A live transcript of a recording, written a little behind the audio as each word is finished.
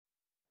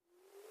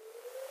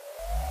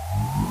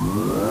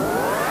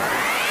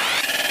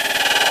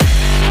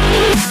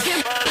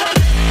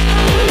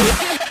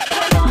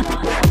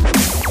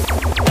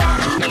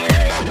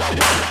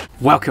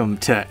Welcome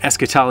to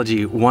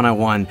Eschatology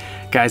 101.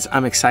 Guys,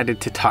 I'm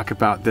excited to talk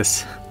about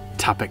this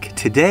topic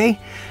today,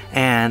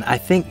 and I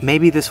think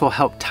maybe this will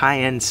help tie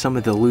in some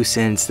of the loose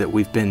ends that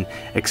we've been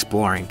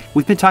exploring.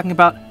 We've been talking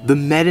about the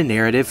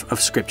meta-narrative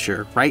of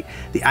Scripture, right?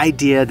 The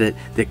idea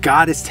that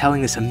God is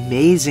telling this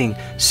amazing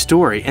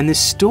story, and this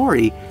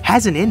story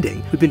has an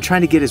ending. We've been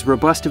trying to get as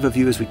robust of a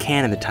view as we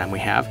can in the time we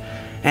have.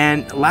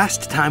 And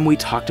last time we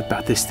talked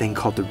about this thing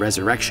called the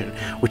resurrection,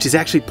 which is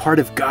actually part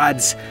of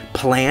God's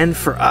plan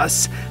for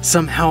us,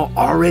 somehow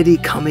already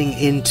coming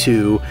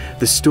into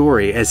the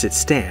story as it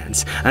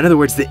stands. In other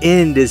words, the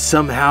end is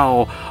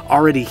somehow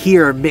already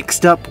here,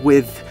 mixed up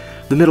with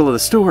the middle of the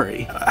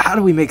story. How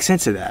do we make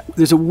sense of that?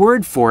 There's a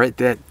word for it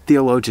that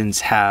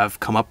theologians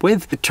have come up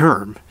with. The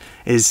term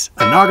is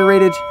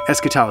inaugurated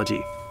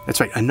eschatology.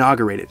 That's right,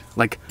 inaugurated.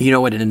 Like, you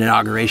know what an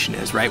inauguration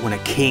is, right? When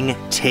a king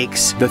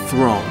takes the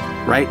throne,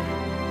 right?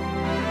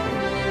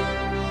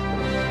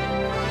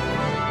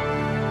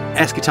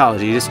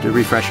 Eschatology, just a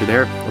refresher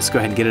there. Let's go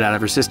ahead and get it out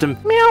of our system.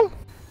 Meow.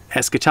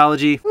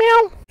 Eschatology.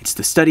 Meow. It's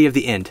the study of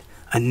the end.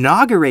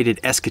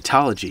 Inaugurated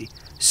eschatology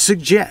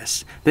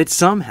suggests that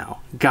somehow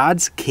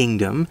God's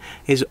kingdom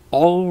is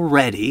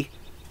already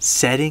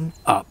setting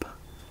up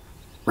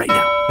right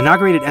now.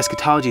 Inaugurated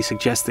eschatology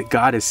suggests that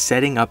God is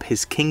setting up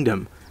his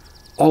kingdom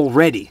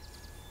already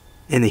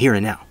in the here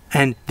and now.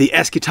 And the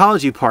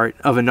eschatology part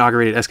of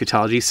inaugurated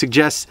eschatology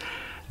suggests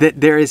that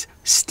there is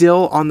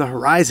still on the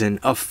horizon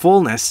a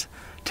fullness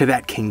to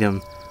that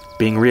kingdom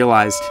being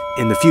realized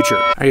in the future.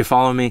 Are you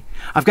following me?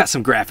 I've got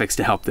some graphics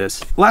to help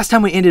this. Last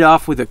time we ended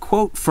off with a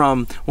quote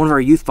from one of our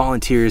youth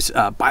volunteers,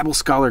 Bible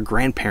scholar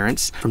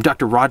grandparents, from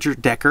Dr. Roger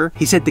Decker.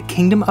 He said, "The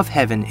kingdom of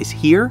heaven is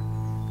here,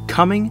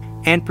 coming,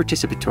 and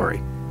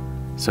participatory."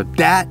 So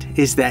that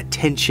is that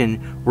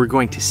tension we're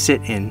going to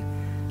sit in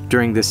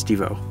during this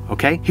Devo,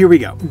 okay? Here we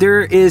go.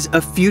 There is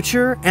a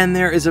future and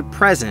there is a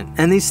present,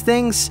 and these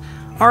things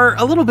are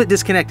a little bit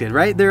disconnected,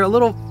 right? They're a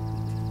little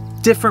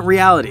different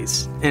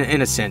realities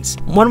in a sense.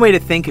 One way to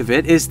think of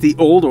it is the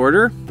old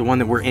order, the one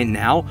that we're in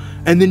now,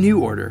 and the new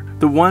order,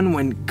 the one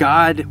when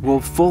God will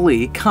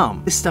fully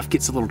come. This stuff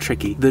gets a little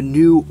tricky. The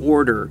new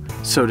order,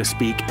 so to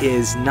speak,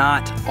 is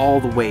not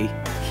all the way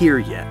here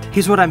yet.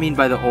 Here's what I mean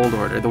by the old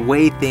order, the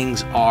way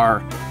things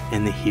are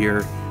in the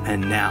here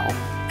and now.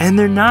 And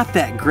they're not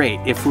that great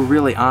if we're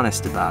really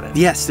honest about it.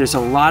 Yes, there's a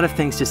lot of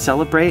things to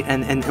celebrate,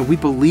 and we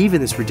believe in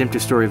this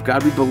redemptive story of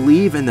God. We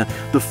believe in the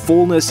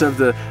fullness of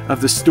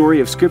the story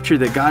of Scripture,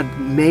 that God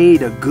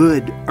made a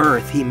good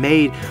earth. He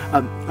made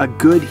a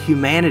good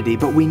humanity.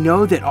 But we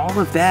know that all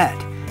of that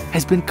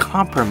has been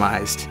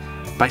compromised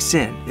by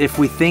sin. If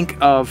we think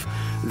of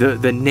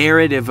the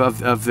narrative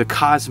of the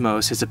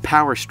cosmos as a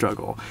power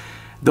struggle,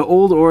 the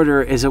old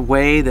order is a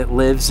way that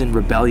lives in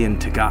rebellion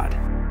to God.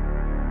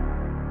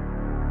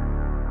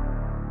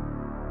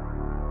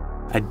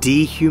 A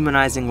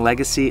dehumanizing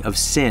legacy of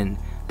sin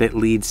that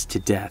leads to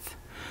death.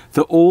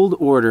 The old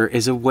order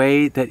is a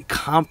way that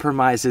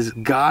compromises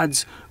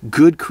God's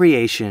good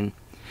creation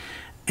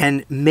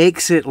and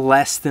makes it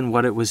less than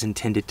what it was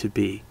intended to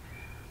be.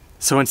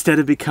 So instead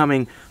of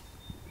becoming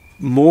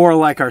more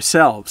like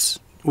ourselves,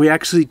 we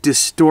actually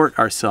distort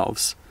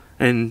ourselves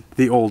in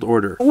the old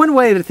order. One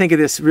way to think of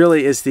this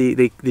really is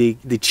the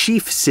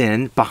chief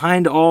sin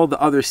behind all the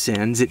other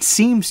sins. It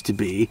seems to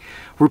be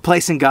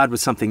replacing God with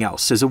something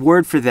else. There's a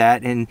word for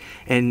that in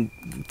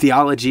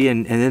theology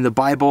and in the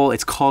Bible.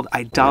 It's called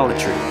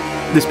idolatry.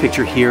 This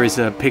picture here is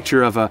a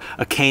picture of a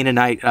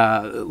Canaanite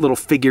little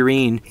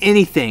figurine.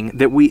 Anything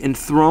that we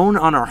enthrone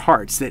on our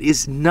hearts that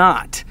is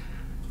not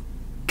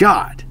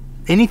God,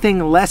 anything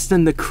less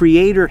than the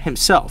Creator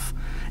himself,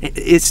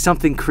 it's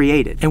something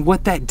created. And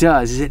what that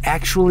does is it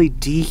actually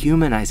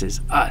dehumanizes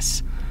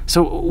us.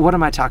 So what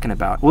am I talking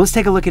about? Well, let's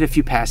take a look at a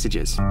few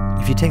passages.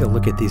 If you take a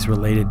look at these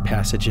related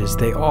passages,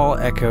 they all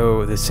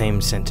echo the same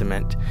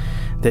sentiment,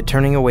 that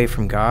turning away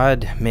from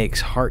God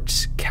makes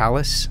hearts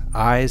callous,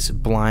 eyes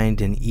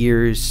blind, and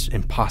ears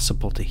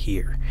impossible to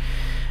hear.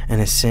 In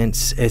a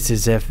sense, it's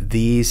as if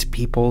these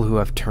people who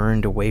have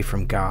turned away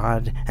from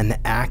God, and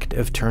the act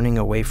of turning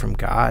away from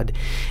God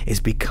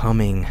is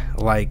becoming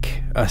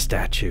like a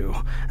statue,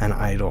 an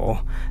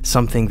idol,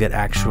 something that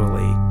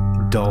actually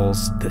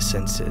dulls the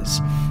senses.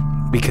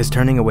 Because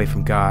turning away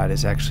from God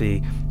is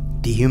actually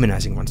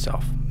dehumanizing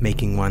oneself,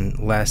 making one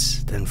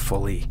less than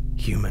fully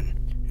human.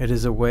 It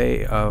is a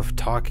way of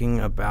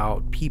talking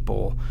about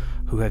people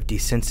who have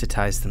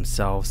desensitized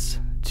themselves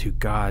to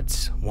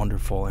God's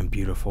wonderful and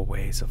beautiful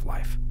ways of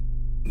life.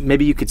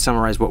 Maybe you could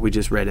summarize what we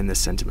just read in this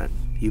sentiment.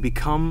 You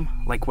become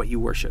like what you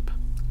worship.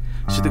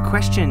 So the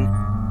question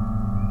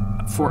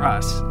for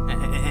us,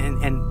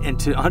 and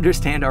to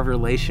understand our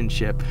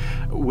relationship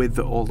with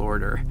the old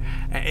order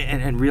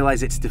and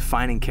realize its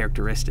defining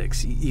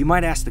characteristics, you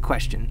might ask the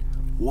question,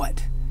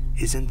 what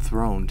is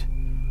enthroned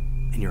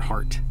in your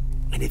heart?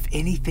 And if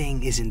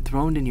anything is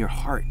enthroned in your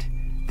heart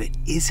that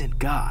isn't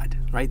God,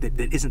 right,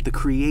 that isn't the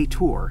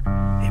Creator,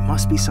 it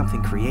must be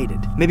something created.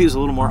 Maybe it was a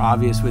little more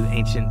obvious with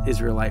ancient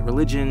Israelite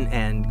religion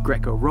and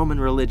Greco-Roman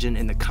religion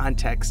in the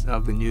context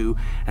of the New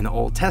and the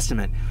Old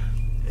Testament.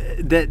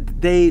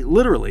 that they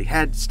literally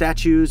had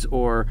statues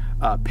or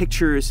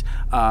pictures,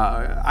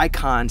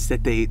 icons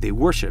that they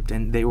worshipped,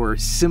 and they were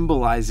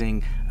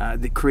symbolizing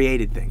the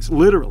created things.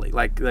 Literally,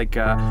 like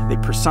they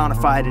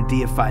personified and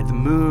deified the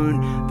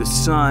moon, the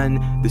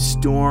sun, the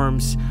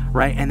storms,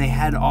 right? And they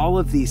had all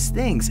of these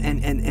things,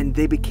 and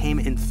they became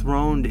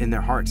enthroned in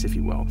their hearts, if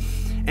you will.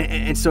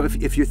 And so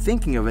if you're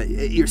thinking of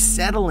it, you're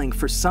settling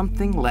for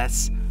something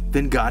less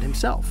than God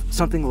himself,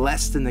 something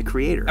less than the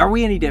creator. Are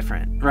we any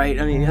different, right?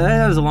 I mean,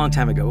 that was a long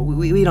time ago.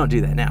 We don't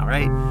do that now,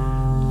 right?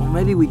 Well,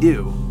 maybe we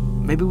do.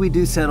 Maybe we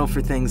do settle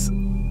for things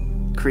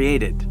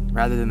created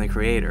rather than the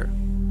creator.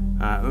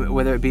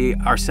 Whether it be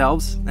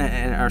ourselves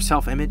and our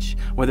self-image,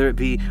 whether it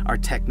be our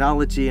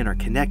technology and our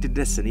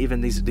connectedness and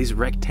even these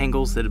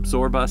rectangles that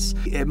absorb us.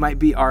 It might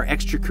be our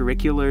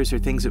extracurriculars or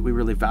things that we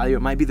really value.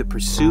 It might be the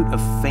pursuit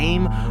of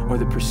fame or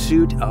the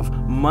pursuit of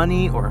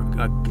money or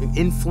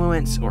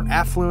influence or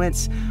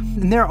affluence.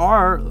 And there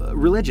are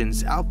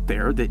religions out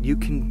there that you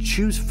can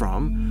choose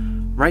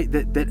from, right,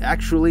 that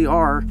actually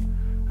are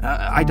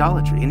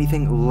idolatry.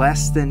 Anything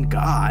less than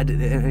God,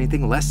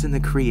 anything less than the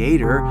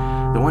creator,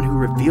 the one who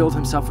revealed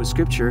himself with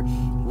scripture,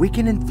 we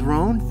can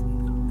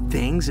enthrone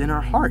things in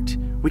our heart.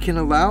 We can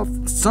allow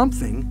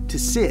something to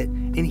sit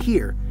in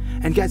here.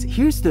 And guys,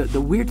 here's the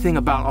weird thing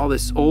about all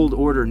this old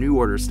order, new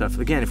order stuff.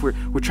 Again, if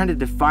we're trying to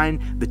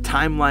define the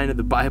timeline of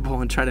the Bible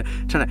and trying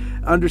to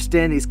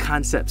understand these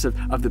concepts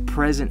of the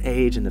present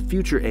age and the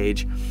future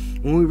age,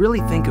 when we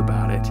really think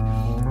about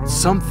it,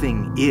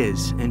 something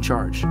is in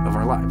charge of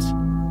our lives.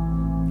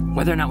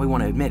 Whether or not we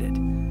want to admit it,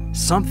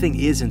 something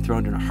is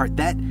enthroned in our heart.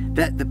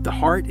 The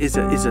heart is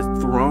a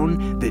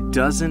throne that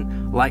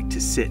doesn't like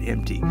to sit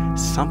empty.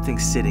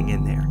 Something's sitting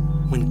in there.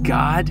 When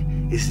God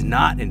is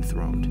not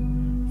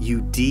enthroned,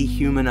 you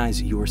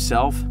dehumanize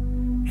yourself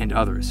and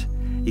others.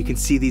 You can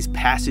see these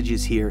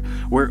passages here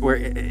where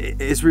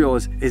Israel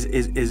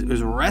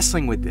is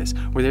wrestling with this,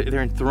 where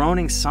they're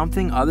enthroning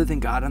something other than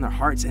God in their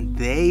hearts, and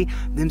they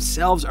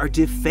themselves are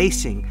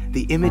defacing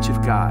the image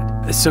of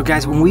God. So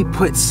guys, when we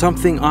put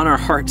something on our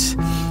hearts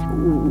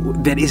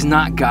that is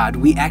not God,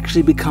 we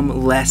actually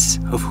become less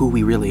of who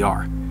we really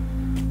are.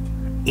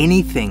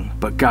 Anything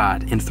but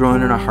God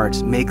enthroned in our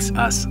hearts makes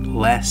us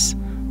less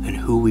than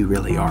who we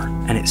really are.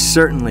 And it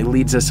certainly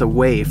leads us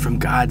away from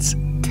God's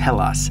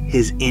telos,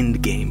 his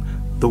end game,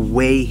 the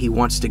way he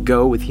wants to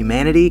go with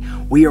humanity.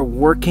 We are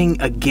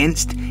working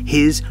against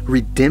his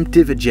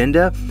redemptive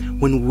agenda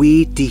when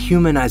we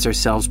dehumanize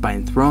ourselves by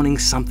enthroning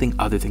something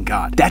other than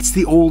God. That's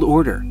the old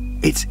order.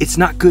 It's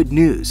not good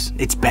news.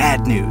 It's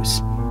bad news.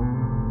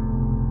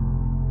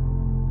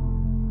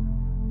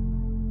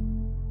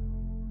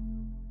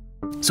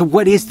 So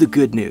what is the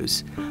good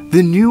news?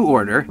 The new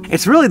order,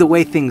 it's really the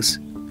way things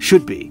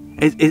should be.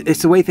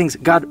 It's the way things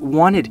God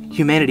wanted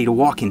humanity to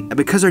walk in.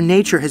 Because our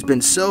nature has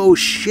been so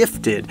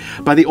shifted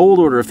by the old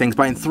order of things,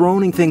 by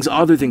enthroning things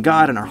other than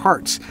God in our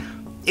hearts,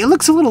 it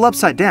looks a little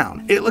upside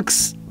down. It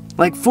looks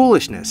like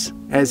foolishness,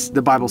 as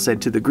the Bible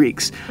said to the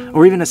Greeks,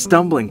 or even a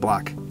stumbling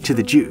block to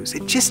the Jews.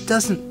 It just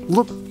doesn't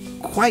look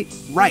quite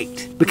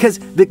right. Because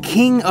the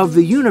King of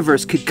the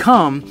universe could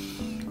come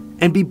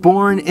and be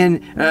born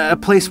in a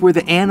place where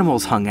the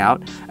animals hung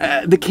out.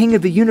 The King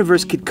of the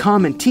universe could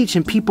come and teach,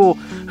 and people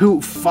who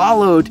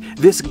followed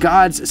this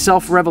God's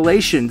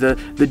self-revelation,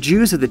 the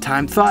Jews of the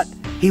time, thought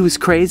he was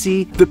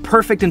crazy. The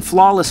perfect and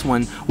flawless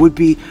one would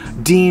be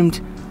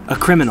deemed a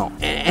criminal,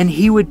 and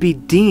he would be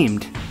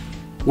deemed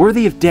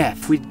worthy of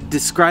death. We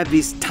describe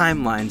these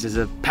timelines as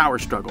a power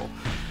struggle.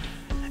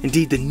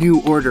 Indeed, the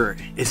new order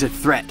is a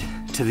threat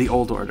to the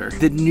old order.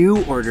 The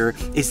new order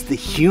is the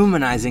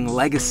humanizing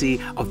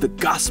legacy of the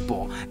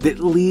gospel that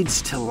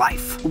leads to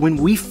life. When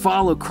we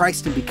follow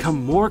Christ and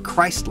become more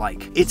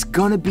Christ-like, it's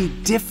gonna be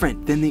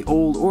different than the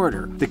old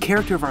order. The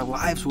character of our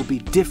lives will be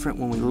different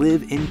when we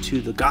live into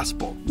the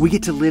gospel. We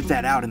get to live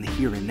that out in the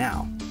here and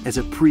now as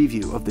a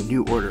preview of the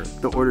new order,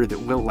 the order that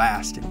will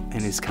last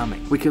and is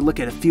coming. We could look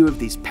at a few of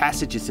these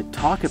passages that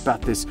talk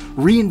about this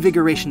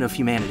reinvigoration of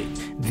humanity.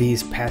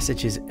 These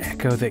passages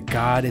echo that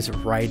God is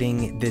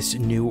writing this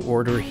new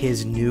order,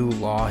 his new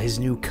law, his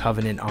new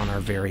covenant on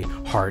our very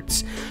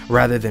hearts.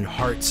 Rather than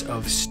hearts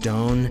of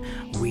stone,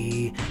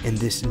 we in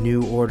this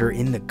new order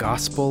in the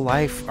gospel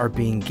life are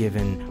being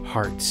given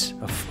hearts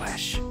of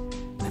flesh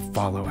that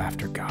follow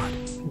after God.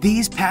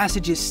 These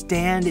passages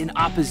stand in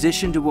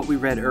opposition to what we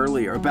read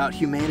earlier about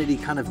humanity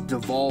kind of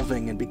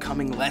devolving and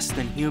becoming less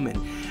than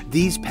human.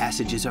 These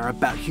passages are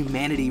about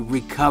humanity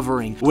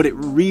recovering. What it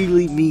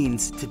really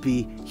means to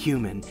be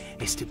human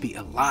is to be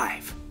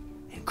alive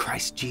in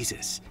Christ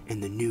Jesus in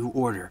the new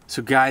order.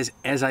 So guys,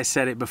 as I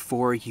said it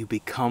before, you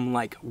become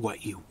like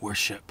what you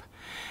worship.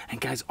 And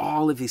guys,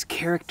 all of these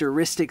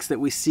characteristics that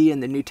we see in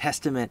the New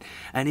Testament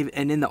and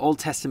in the Old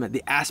Testament,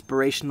 the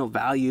aspirational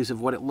values of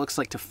what it looks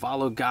like to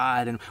follow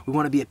God, and we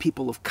want to be a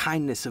people of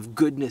kindness, of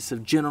goodness,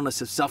 of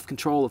gentleness, of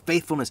self-control, of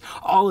faithfulness,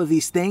 all of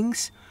these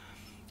things,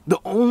 the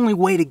only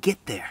way to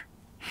get there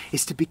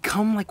is to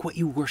become like what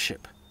you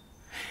worship.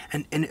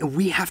 And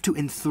we have to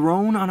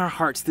enthrone on our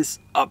hearts this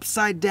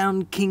upside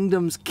down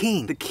kingdom's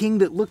king, the king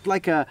that looked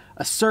like a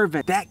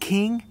servant, that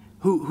king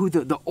who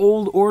the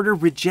old order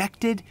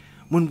rejected.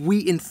 When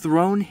we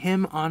enthrone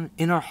him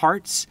in our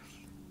hearts,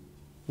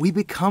 we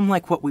become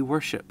like what we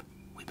worship.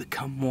 We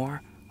become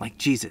more like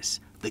Jesus,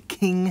 the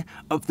king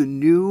of the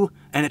new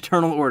and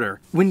eternal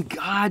order. When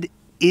God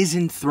is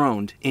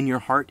enthroned in your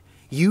heart,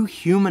 you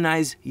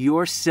humanize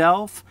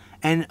yourself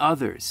and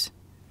others.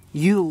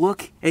 You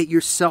look at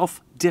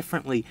yourself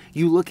differently.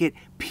 You look at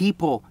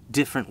people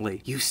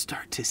differently. You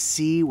start to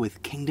see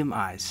with kingdom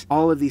eyes.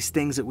 All of these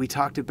things that we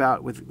talked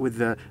about with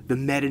the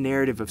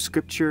meta-narrative of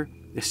Scripture,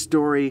 the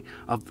story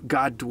of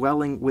God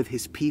dwelling with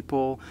his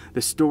people,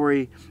 the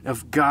story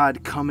of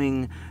God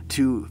coming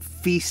to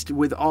feast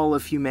with all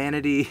of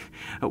humanity,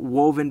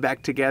 woven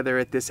back together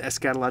at this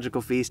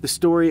eschatological feast, the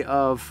story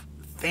of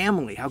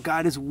family, how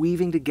God is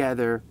weaving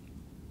together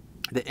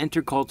the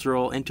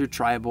intercultural,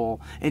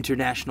 intertribal,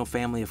 international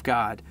family of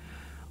God.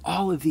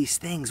 All of these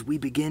things, we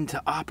begin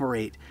to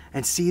operate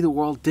and see the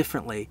world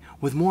differently,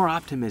 with more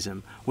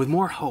optimism, with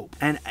more hope.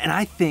 And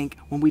I think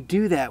when we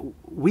do that,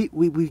 we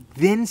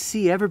then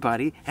see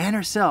everybody and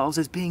ourselves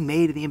as being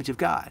made in the image of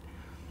God.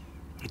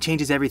 It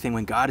changes everything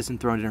when God is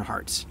enthroned in our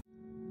hearts.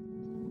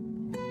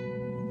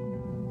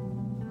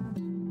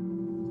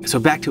 So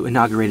back to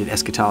inaugurated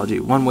eschatology.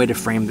 One way to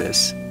frame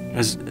this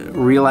is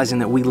realizing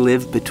that we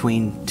live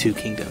between two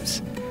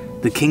kingdoms.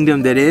 The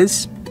kingdom that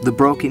is the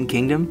broken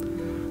kingdom,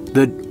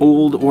 the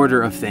old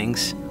order of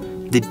things,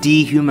 the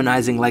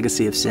dehumanizing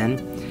legacy of sin,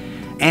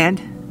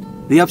 and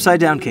the upside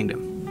down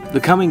kingdom,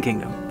 the coming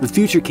kingdom, the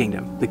future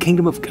kingdom, the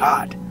kingdom of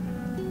God,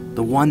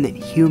 the one that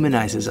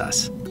humanizes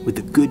us with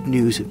the good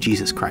news of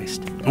Jesus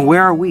Christ. And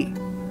where are we?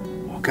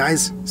 Well,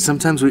 guys,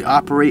 sometimes we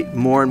operate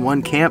more in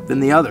one camp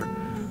than the other.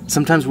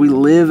 Sometimes we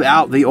live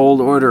out the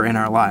old order in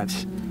our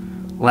lives,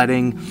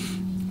 letting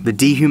the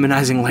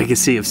dehumanizing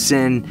legacy of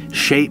sin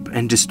shape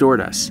and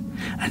distort us.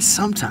 And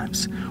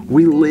sometimes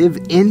we live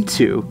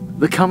into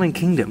the coming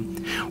kingdom,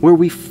 where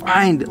we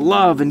find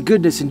love and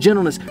goodness and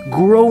gentleness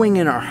growing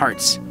in our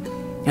hearts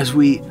as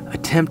we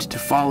attempt to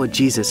follow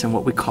Jesus in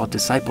what we call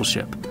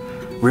discipleship,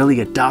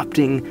 really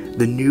adopting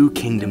the new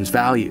kingdom's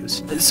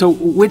values. So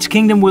which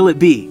kingdom will it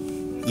be,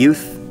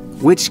 youth?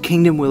 Which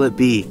kingdom will it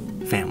be,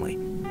 family?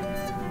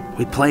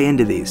 We play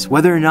into these,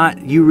 whether or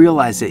not you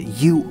realize that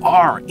you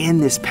are in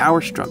this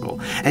power struggle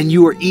and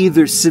you are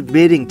either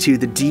submitting to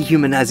the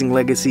dehumanizing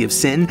legacy of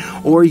sin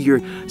or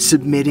you're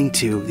submitting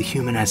to the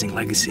humanizing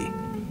legacy,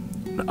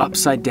 the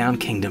upside down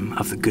kingdom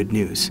of the good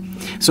news.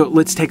 So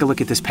let's take a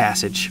look at this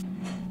passage.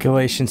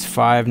 Galatians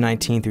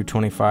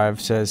 5:19-25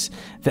 says,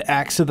 "The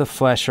acts of the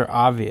flesh are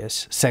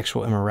obvious: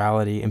 sexual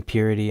immorality,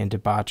 impurity and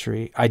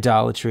debauchery,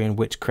 idolatry and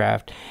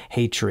witchcraft,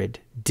 hatred,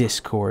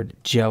 discord,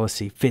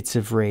 jealousy, fits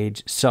of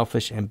rage,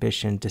 selfish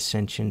ambition,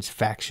 dissensions,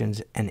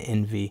 factions, and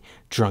envy,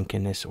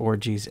 drunkenness,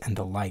 orgies, and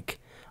the like.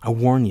 I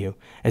warn you,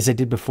 as I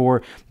did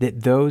before,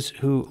 that those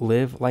who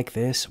live like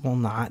this will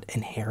not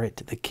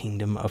inherit the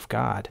kingdom of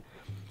God.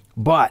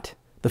 But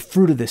the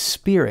fruit of the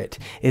Spirit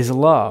is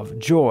love,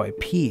 joy,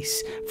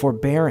 peace,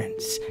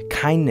 forbearance,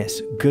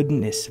 kindness,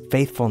 goodness,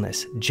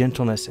 faithfulness,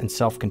 gentleness, and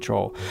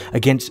self-control.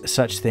 Against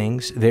such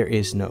things there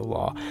is no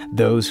law.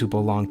 Those who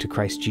belong to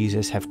Christ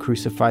Jesus have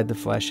crucified the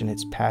flesh and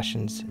its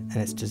passions and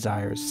its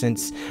desires.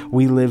 Since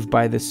we live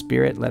by the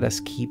Spirit, let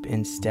us keep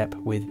in step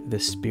with the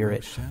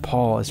Spirit."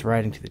 Paul is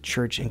writing to the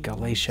church in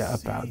Galatia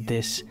about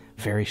this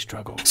very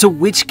struggle. So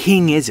which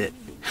king is it?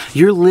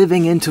 You're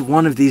living into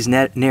one of these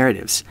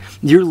narratives.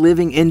 You're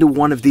living into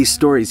one of these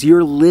stories.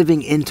 You're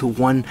living into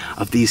one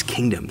of these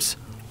kingdoms.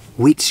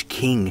 Which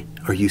king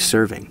are you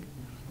serving?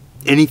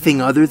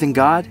 Anything other than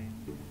God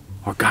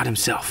or God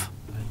himself?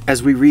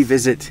 As we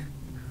revisit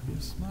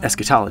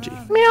eschatology,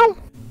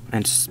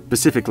 and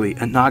specifically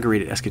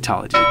inaugurated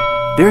eschatology,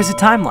 there's a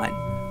timeline.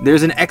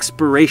 There's an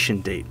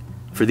expiration date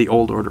for the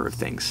old order of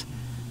things.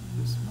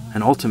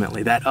 And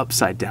ultimately, that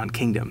upside down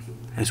kingdom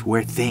is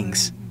where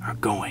things are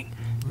going.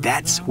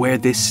 That's where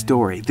this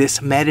story,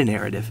 this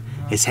meta-narrative,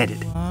 is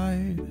headed.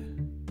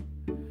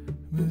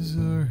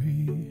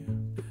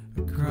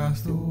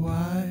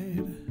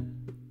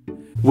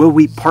 Will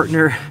we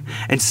partner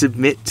and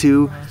submit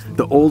to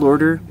the old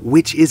order,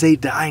 which is a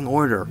dying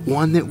order,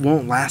 one that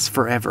won't last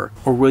forever?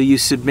 Or will you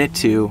submit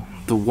to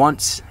the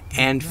once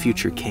and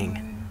future king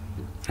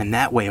and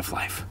that way of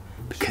life?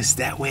 Because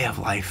that way of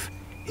life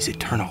is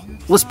eternal.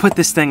 Let's put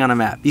this thing on a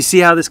map. You see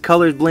how this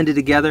color is blended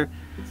together?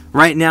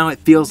 Right now, it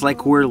feels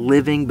like we're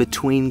living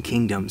between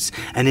kingdoms,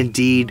 and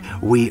indeed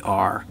we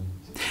are.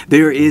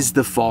 There is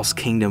the false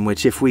kingdom,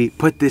 which if we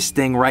put this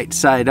thing right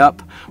side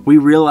up, we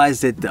realize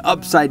that the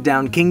upside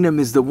down kingdom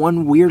is the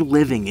one we're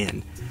living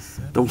in,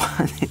 the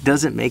one that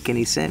doesn't make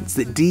any sense,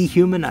 that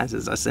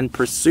dehumanizes us in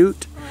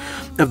pursuit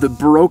of the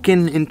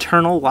broken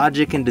internal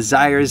logic and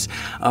desires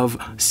of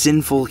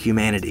sinful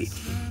humanity.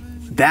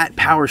 That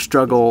power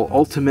struggle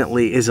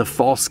ultimately is a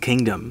false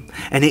kingdom,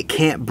 and it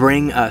can't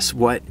bring us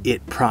what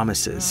it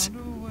promises.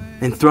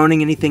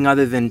 Enthroning anything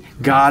other than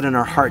God in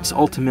our hearts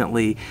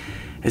ultimately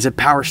is a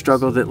power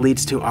struggle that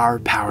leads to our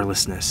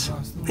powerlessness.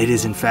 It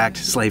is, in fact,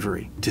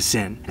 slavery to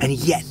sin. And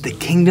yet, the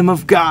kingdom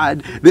of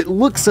God that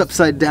looks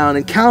upside down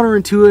and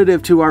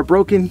counterintuitive to our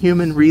broken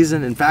human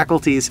reason and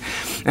faculties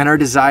and our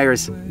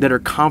desires that are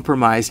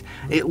compromised,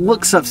 it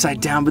looks upside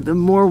down, but the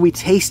more we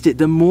taste it,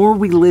 the more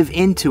we live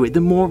into it,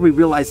 the more we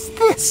realize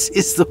this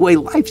is the way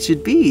life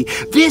should be.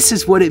 This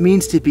is what it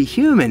means to be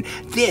human.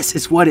 This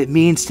is what it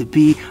means to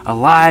be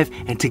alive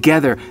and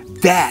together.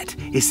 That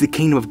is the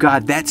kingdom of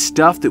God. That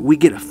stuff that we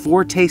get a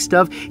foretaste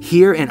of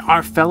here in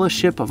our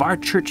fellowship, of our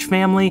church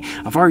family,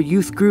 of our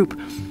youth group,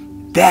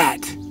 that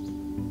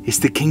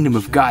is the kingdom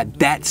of God.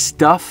 That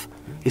stuff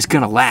is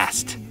going to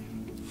last.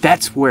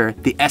 That's where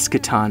the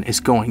eschaton is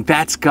going.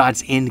 That's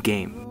God's end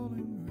game.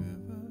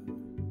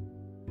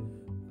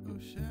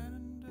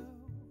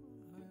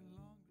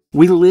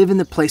 We live in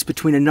the place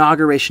between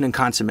inauguration and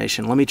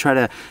consummation. Let me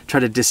try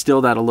to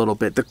distill that a little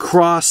bit. The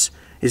cross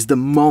is the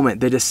moment,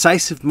 the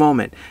decisive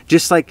moment.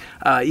 Just like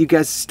you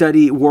guys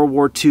study World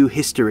War II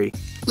history.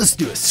 Let's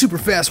do a super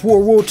fast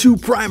World War II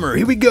primer.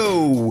 Here we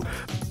go.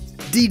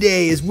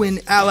 D-Day is when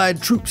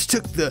Allied troops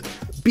took the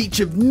beach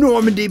of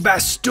Normandy by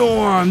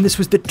storm. This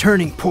was the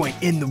turning point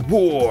in the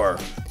war.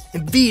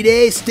 And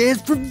V-Day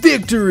stands for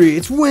victory.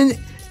 It's when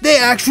they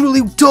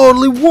actually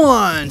totally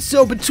won.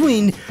 So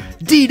between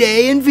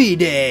D-Day and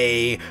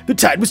V-Day, the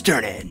tide was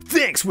turning.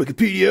 Thanks,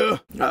 Wikipedia.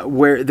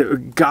 Where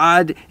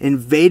God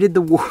invaded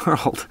the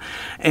world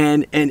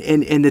and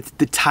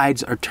the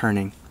tides are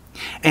turning.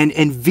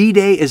 And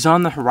V-Day is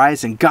on the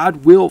horizon.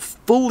 God will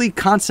fully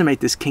consummate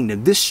this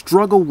kingdom. This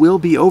struggle will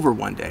be over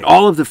one day.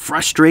 All of the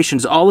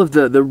frustrations, all of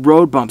the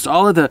road bumps,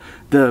 all of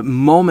the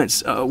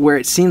moments where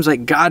it seems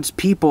like God's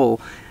people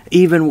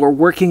even were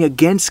working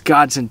against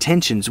God's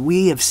intentions,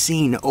 we have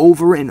seen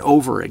over and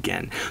over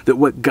again that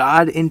what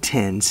God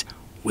intends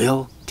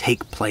will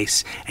take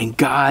place, and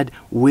God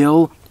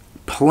will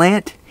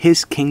plant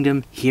his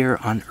kingdom here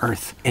on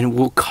earth, and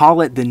we'll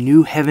call it the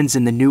new heavens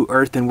and the new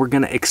earth, and we're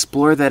going to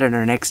explore that in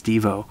our next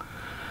Devo,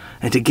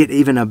 and to get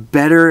even a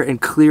better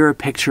and clearer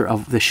picture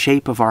of the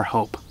shape of our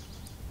hope.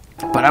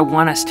 But I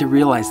want us to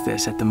realize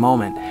this at the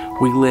moment.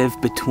 We live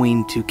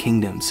between two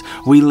kingdoms.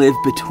 We live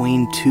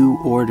between two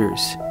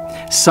orders.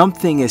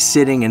 Something is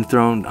sitting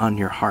enthroned on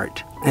your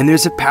heart, and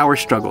there's a power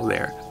struggle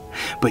there.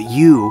 But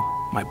you,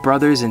 my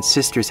brothers and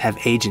sisters,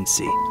 have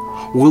agency.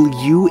 Will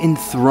you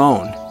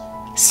enthrone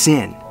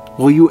sin?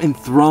 Will you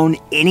enthrone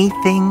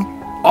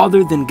anything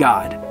other than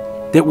God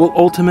that will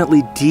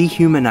ultimately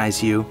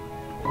dehumanize you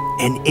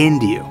and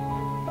end you?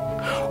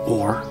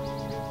 Or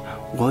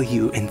will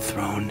you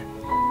enthrone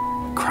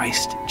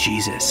Christ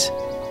Jesus,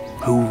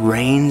 who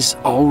reigns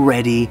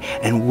already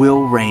and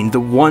will reign, the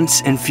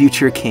once and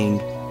future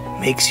King,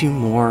 makes you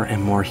more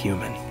and more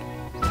human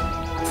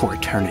for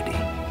eternity?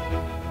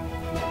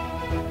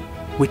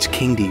 Which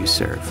king do you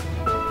serve?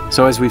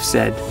 So as we've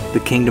said, the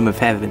kingdom of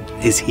heaven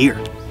is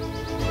here.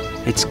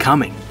 It's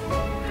coming,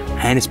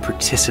 and it's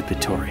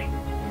participatory.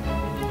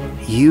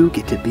 You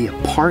get to be a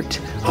part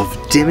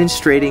of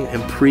demonstrating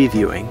and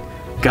previewing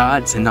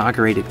God's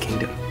inaugurated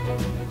kingdom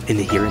in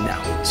the here and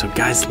now. So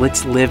guys,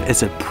 let's live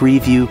as a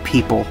preview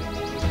people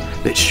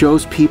that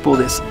shows people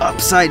this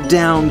upside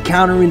down,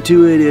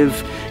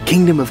 counterintuitive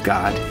kingdom of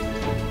God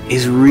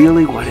is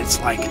really what it's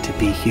like to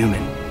be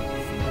human.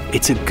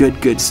 It's a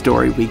good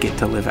story we get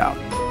to live out.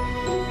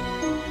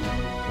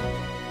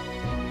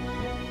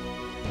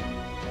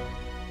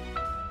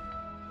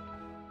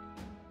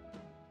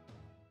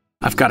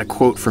 I've got a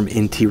quote from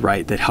N.T.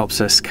 Wright that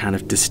helps us kind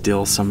of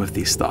distill some of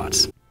these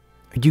thoughts.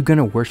 Are you going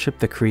to worship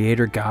the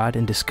Creator God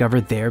and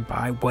discover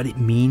thereby what it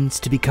means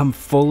to become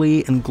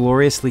fully and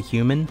gloriously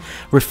human,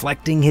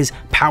 reflecting His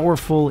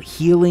powerful,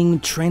 healing,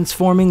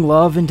 transforming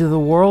love into the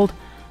world?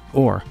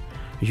 Or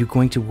are you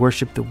going to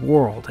worship the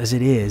world as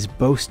it is,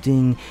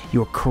 boasting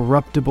your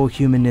corruptible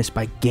humanness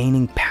by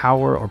gaining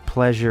power or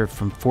pleasure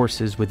from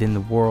forces within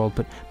the world,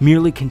 but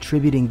merely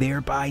contributing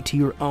thereby to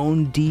your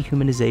own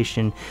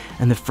dehumanization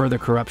and the further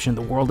corruption of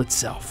the world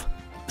itself?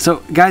 So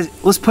guys,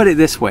 let's put it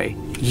this way.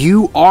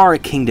 You are a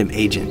kingdom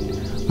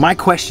agent. My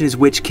question is,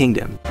 which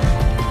kingdom?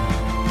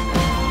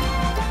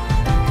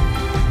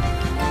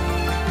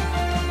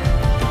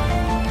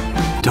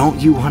 Don't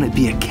you want to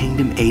be a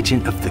kingdom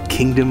agent of the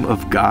kingdom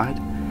of God?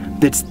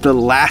 That's the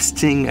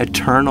lasting,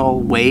 eternal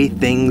way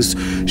things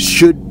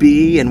should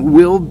be and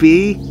will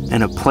be,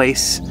 in a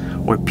place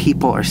where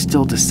people are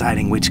still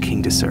deciding which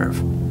king to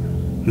serve.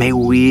 May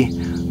we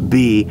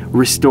be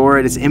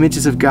restored as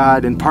images of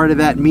God, and part of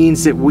that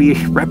means that we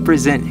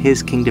represent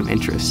His kingdom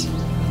interests.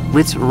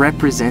 Let's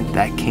represent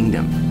that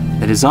kingdom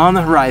that is on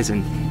the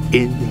horizon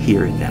in the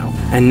here and now.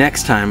 And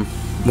next time,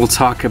 we'll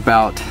talk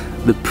about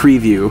the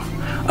preview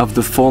of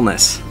the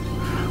fullness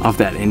of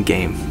that end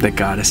game that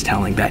God is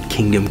telling, that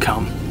kingdom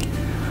come.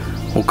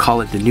 We'll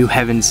call it the new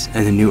heavens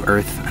and the new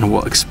earth, and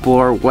we'll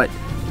explore what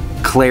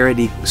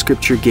clarity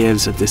Scripture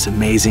gives of this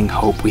amazing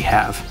hope we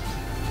have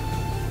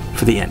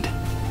for the end,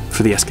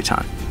 for the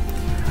eschaton.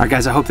 All right,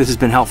 guys, I hope this has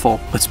been helpful.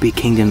 Let's be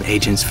kingdom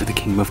agents for the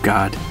kingdom of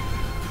God,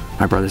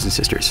 my brothers and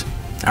sisters.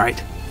 All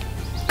right,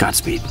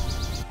 Godspeed.